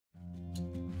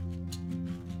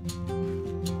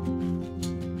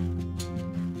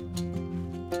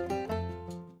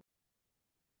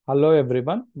Hello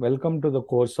everyone, welcome to the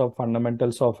course of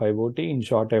Fundamentals of IoT, in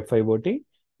short FIOT.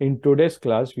 In today's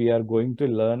class, we are going to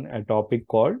learn a topic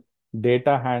called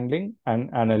data handling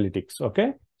and analytics.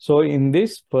 Okay, so in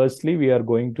this, firstly, we are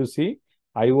going to see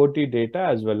IoT data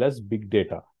as well as big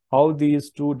data. How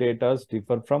these two data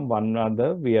differ from one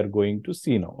another, we are going to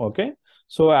see now. Okay,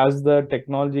 so as the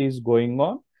technology is going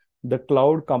on, the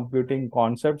cloud computing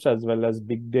concepts as well as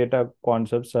big data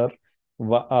concepts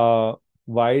are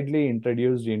widely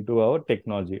introduced into our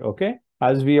technology. Okay,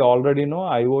 as we already know,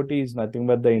 IoT is nothing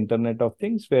but the Internet of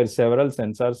Things where several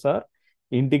sensors are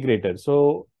integrated.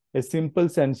 So a simple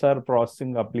sensor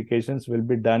processing applications will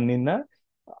be done in a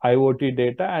IoT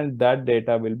data, and that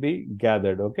data will be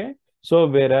gathered. Okay, so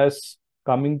whereas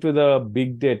coming to the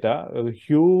big data,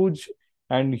 huge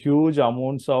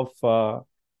amounts of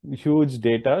huge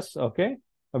data, okay,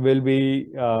 will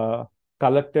be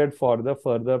collected for the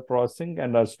further processing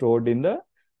and are stored in the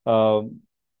uh,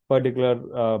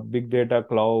 particular big data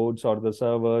clouds or the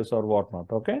servers or whatnot.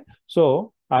 Okay,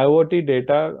 so IoT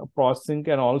data processing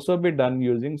can also be done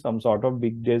using some sort of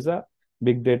big data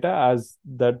as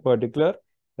that particular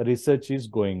research is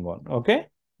going on. Okay,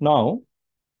 now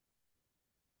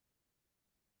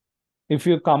if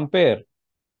you compare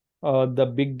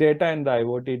the big data and the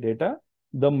IoT data,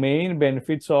 the main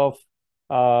benefits of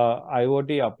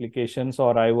IoT applications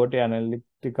or IoT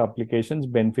analytic applications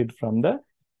benefit from the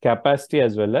capacity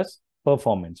as well as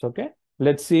performance. Okay,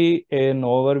 let's see an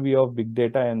overview of big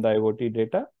data and the IoT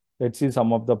data. Let's see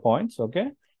some of the points.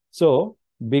 Okay, so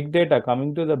big data,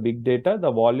 coming to the big data,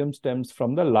 the volume stems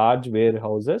from the large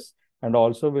warehouses and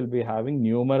also will be having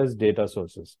numerous data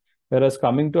sources. Whereas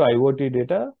coming to IoT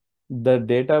data, the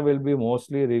data will be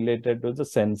mostly related to the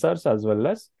sensors as well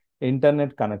as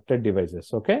internet connected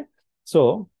devices. Okay,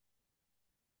 so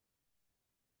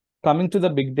coming to the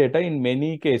big data, in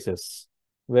many cases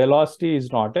velocity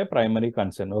is not a primary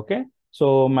concern. Okay,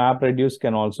 so map reduce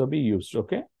can also be used.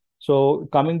 Okay, so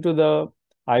coming to the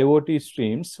IoT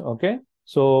streams, okay,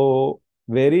 so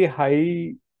very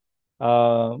high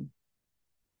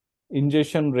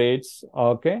ingestion rates,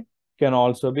 okay, can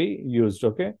also be used.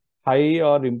 Okay, high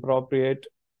or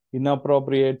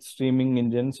inappropriate streaming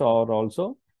engines are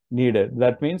also needed.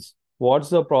 That means what's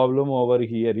the problem over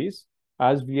here is,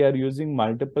 as we are using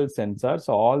multiple sensors,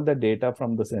 all the data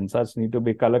from the sensors need to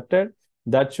be collected.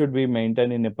 That should be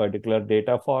maintained in a particular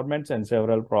data formats, and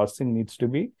several processing needs to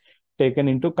be taken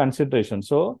into consideration.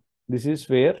 So this is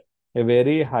where a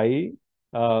very high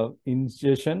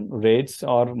ingestion rates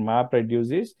or map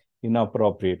reduces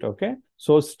inappropriate. Okay,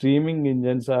 so streaming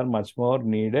engines are much more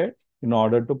needed in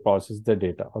order to process the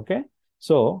data. Okay,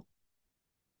 so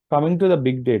coming to the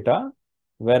big data,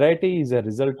 variety is a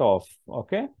result of,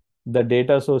 okay, the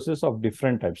data sources of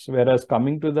different types. Whereas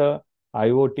coming to the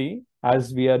IoT,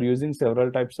 as we are using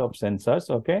several types of sensors,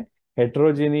 okay,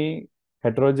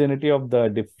 heterogeneity of the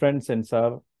different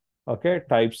sensor, okay,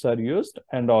 types are used,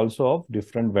 and also of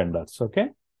different vendors. Okay,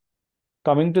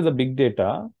 coming to the big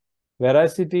data,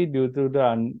 veracity due to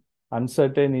the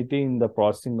uncertainty in the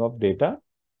processing of data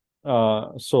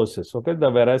sources. Okay,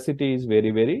 the veracity is very,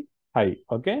 very high.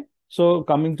 Okay, so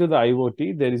coming to the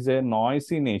IoT, there is a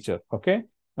noisy nature. Okay,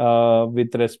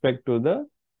 with respect to the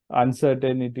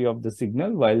uncertainty of the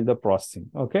signal while the processing.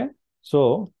 Okay,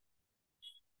 so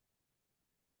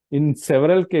in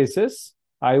several cases,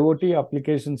 IoT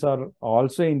applications are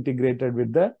also integrated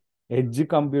with the edge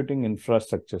computing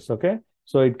infrastructures. Okay,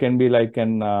 so it can be like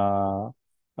an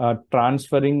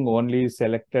transferring only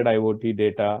selected IoT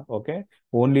data. Okay,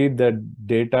 only the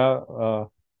data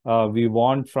we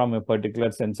want from a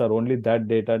particular sensor, only that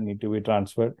data need to be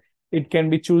transferred. It can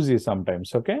be choosy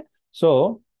sometimes. Okay,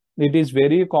 so it is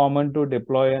very common to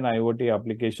deploy an IoT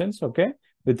applications. Okay,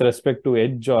 with respect to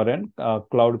edge or an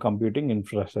cloud computing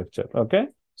infrastructure. Okay,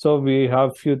 so we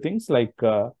have few things like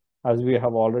as we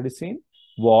have already seen: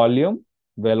 volume,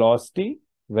 velocity,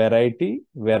 variety,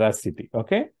 veracity.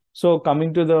 Okay, so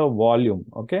coming to the volume,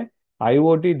 okay,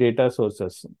 IoT data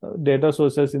sources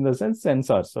in the sense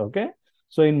sensors. Okay,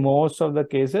 so in most of the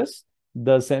cases,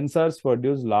 the sensors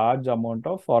produce large amount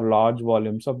of or large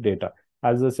volumes of data.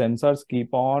 As the sensors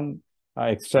keep on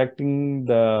extracting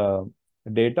the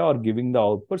data or giving the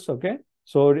outputs. Okay,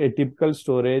 so a typical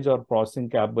storage or processing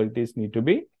capabilities need to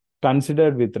be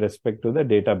considered with respect to the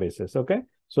databases. Okay,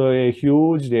 so a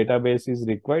huge database is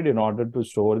required in order to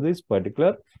store this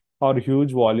particular, or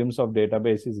huge volumes of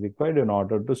database is required in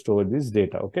order to store this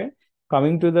data. Okay,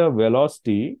 coming to the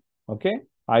velocity, okay,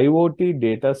 IoT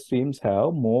data streams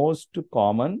have most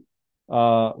common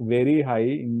very high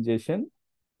ingestion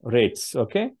rates.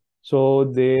 Okay, so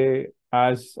they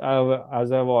as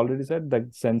I've already said, the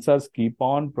sensors keep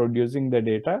on producing the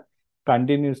data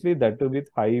continuously, that too with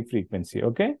high frequency.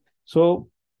 Okay. So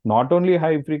not only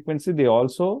high frequency, they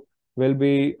also will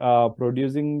be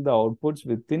producing the outputs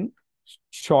within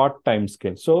short time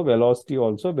scale. So velocity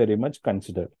also very much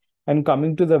considered. And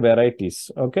coming to the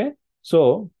varieties. Okay.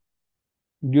 So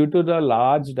due to the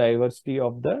large diversity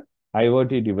of the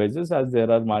IoT devices, as there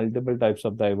are multiple types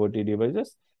of the IoT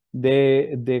devices,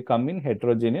 they come in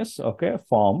heterogeneous, okay,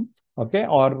 form, okay,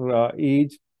 or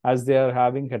each, as they are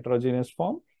having heterogeneous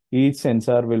form, each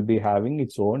sensor will be having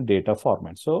its own data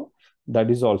format. So that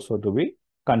is also to be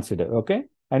considered, okay.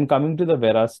 And coming to the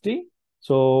veracity,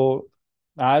 so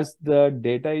as the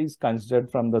data is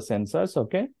considered from the sensors,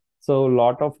 okay, so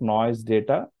lot of noise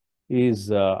data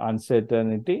is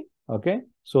uncertainty, okay.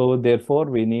 So therefore,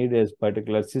 we need a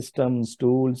particular systems,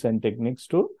 tools, and techniques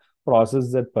to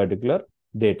process that particular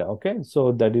data. Okay.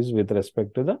 So that is with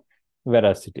respect to the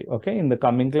veracity. Okay. In the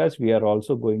coming class, we are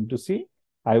also going to see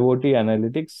IoT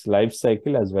analytics life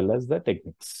cycle as well as the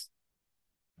techniques.